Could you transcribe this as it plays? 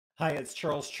Hi, it's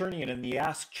Charles Cherney, and in the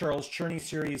Ask Charles Cherney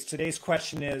series, today's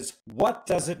question is, what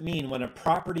does it mean when a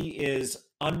property is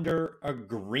under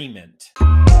agreement?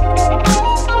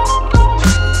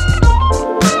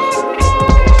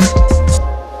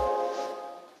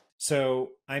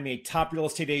 So I'm a top real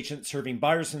estate agent serving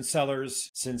buyers and sellers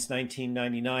since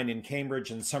 1999 in Cambridge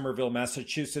and Somerville,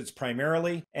 Massachusetts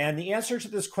primarily. And the answer to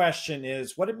this question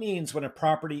is what it means when a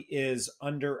property is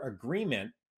under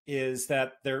agreement is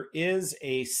that there is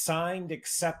a signed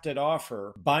accepted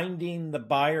offer binding the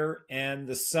buyer and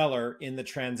the seller in the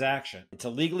transaction. It's a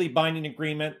legally binding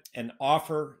agreement, an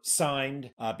offer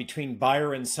signed between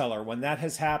buyer and seller. When that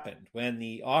has happened, when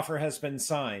the offer has been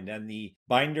signed and the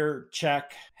binder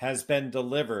check has been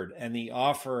delivered and the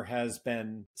offer has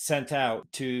been sent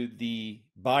out to the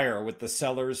buyer with the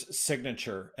seller's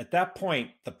signature, at that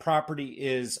point, the property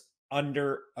is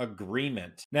under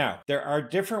agreement. Now, there are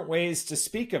different ways to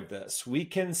speak of this. We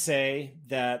can say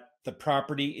that the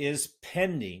property is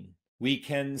pending. We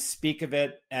can speak of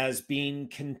it as being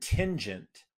contingent.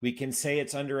 We can say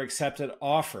it's under accepted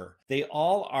offer. They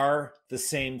all are the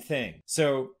same thing.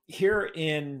 So here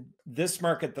in this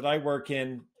market that I work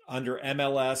in, under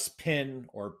MLS, PIN,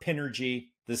 or Pinergy,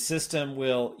 the system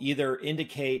will either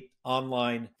indicate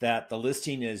online that the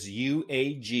listing is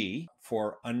UAG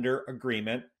for under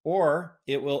agreement, or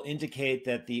it will indicate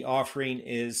that the offering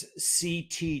is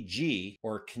CTG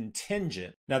or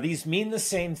contingent. Now, these mean the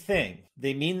same thing.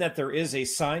 They mean that there is a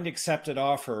signed accepted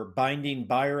offer binding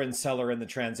buyer and seller in the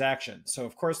transaction. So,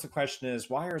 of course, the question is,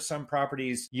 why are some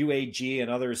properties UAG and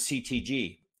others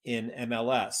CTG in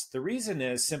MLS? The reason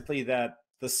is simply that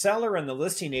the seller and the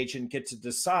listing agent get to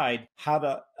decide how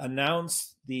to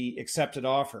announce the accepted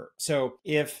offer. So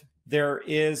if there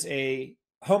is a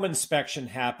home inspection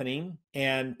happening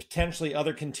and potentially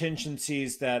other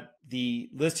contingencies that the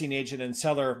listing agent and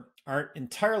seller aren't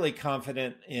entirely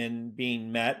confident in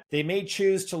being met, they may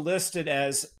choose to list it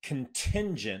as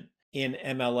contingent in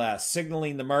MLS,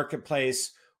 signaling the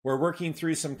marketplace, we're working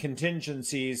through some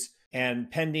contingencies,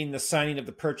 and pending the signing of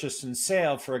the purchase and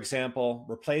sale, for example,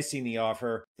 replacing the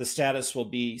offer, the status will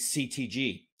be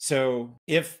CTG. So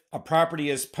if a property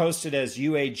is posted as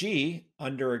UAG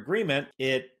under agreement,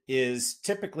 it is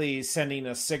typically sending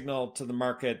a signal to the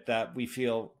market that we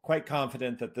feel quite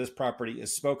confident that this property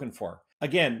is spoken for.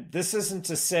 Again, this isn't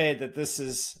to say that this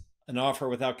is an offer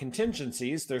without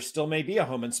contingencies. There still may be a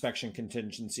home inspection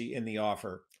contingency in the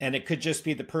offer. And it could just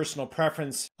be the personal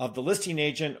preference of the listing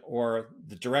agent or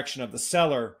the direction of the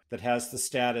seller that has the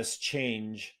status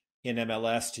change in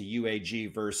MLS to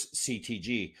UAG versus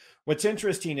CTG. What's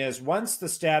interesting is once the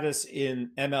status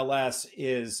in MLS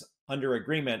is under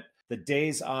agreement, the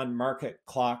days on market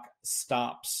clock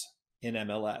stops in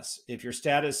MLS. If your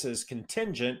status is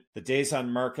contingent, the days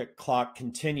on market clock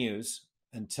continues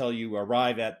until you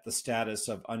arrive at the status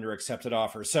of under accepted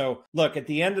offer. So look, at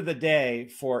the end of the day,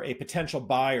 for a potential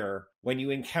buyer, when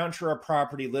you encounter a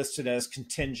property listed as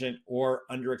contingent or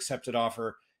under accepted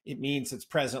offer, it means it's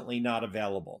presently not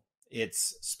available.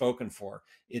 It's spoken for.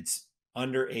 It's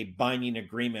under a binding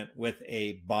agreement with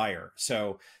a buyer.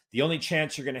 So the only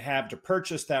chance you're going to have to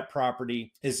purchase that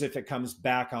property is if it comes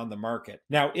back on the market.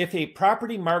 Now, if a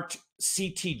property marked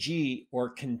CTG or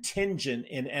contingent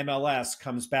in MLS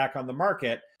comes back on the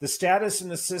market, the status in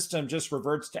the system just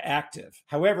reverts to active.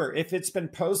 However, if it's been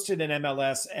posted in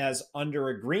MLS as under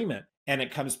agreement and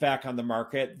it comes back on the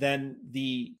market, then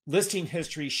the listing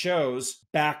history shows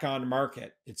back on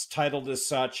market. It's titled as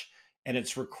such, and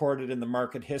it's recorded in the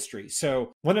market history.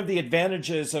 So one of the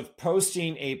advantages of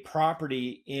posting a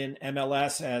property in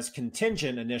MLS as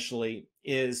contingent initially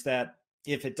is that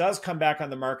if it does come back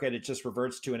on the market, it just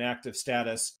reverts to an active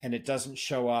status and it doesn't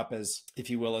show up as,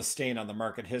 if you will, a stain on the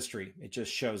market history. It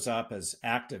just shows up as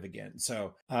active again.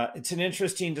 So it's an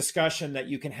interesting discussion that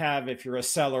you can have if you're a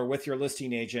seller with your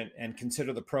listing agent and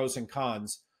consider the pros and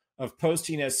cons of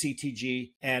posting as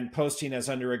CTG and posting as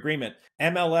under agreement.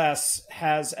 MLS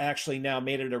has actually now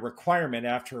made it a requirement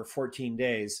after 14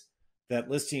 days that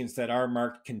listings that are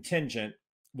marked contingent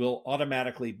will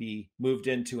automatically be moved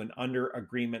into an under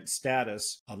agreement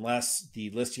status unless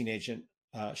the listing agent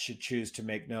should choose to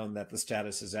make known that the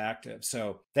status is active.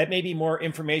 So that may be more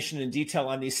information and detail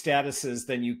on these statuses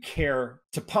than you care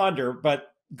to ponder.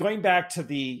 But going back to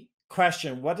the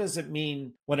question, what does it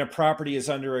mean when a property is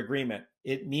under agreement?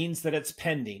 It means that it's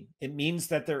pending. It means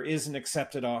that there is an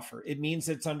accepted offer. It means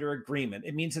it's under agreement.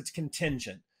 It means it's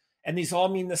contingent. And these all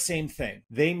mean the same thing.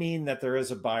 They mean that there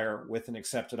is a buyer with an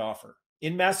accepted offer.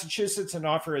 In Massachusetts, an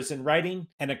offer is in writing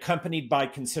and accompanied by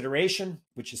consideration,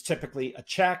 which is typically a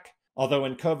check. Although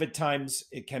in COVID times,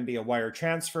 it can be a wire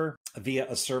transfer via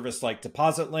a service like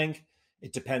Deposit Link.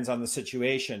 It depends on the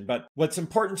situation. But what's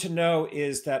important to know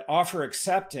is that offer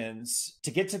acceptance,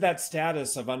 to get to that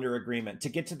status of under agreement, to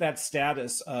get to that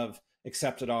status of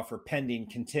accepted offer pending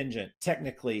contingent,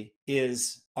 technically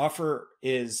is offer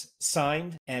is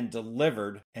signed and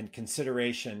delivered, and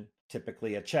consideration,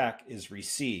 typically a check, is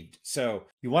received. So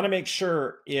you want to make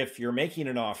sure, if you're making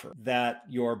an offer, that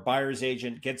your buyer's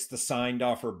agent gets the signed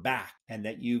offer back and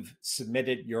that you've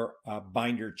submitted your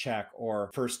binder check or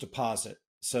first deposit,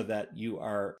 so that you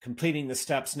are completing the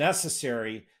steps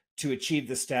necessary to achieve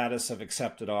the status of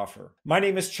accepted offer. My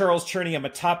name is Charles Cherney. I'm a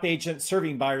top agent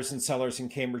serving buyers and sellers in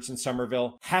Cambridge and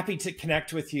Somerville. Happy to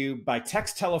connect with you by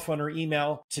text, telephone, or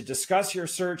email to discuss your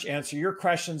search, answer your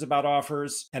questions about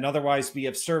offers, and otherwise be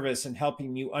of service in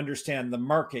helping you understand the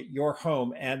market, your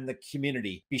home, and the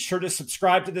community. Be sure to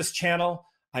subscribe to this channel.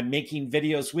 I'm making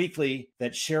videos weekly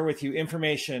that share with you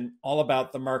information all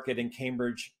about the market in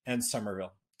Cambridge and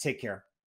Somerville. Take care.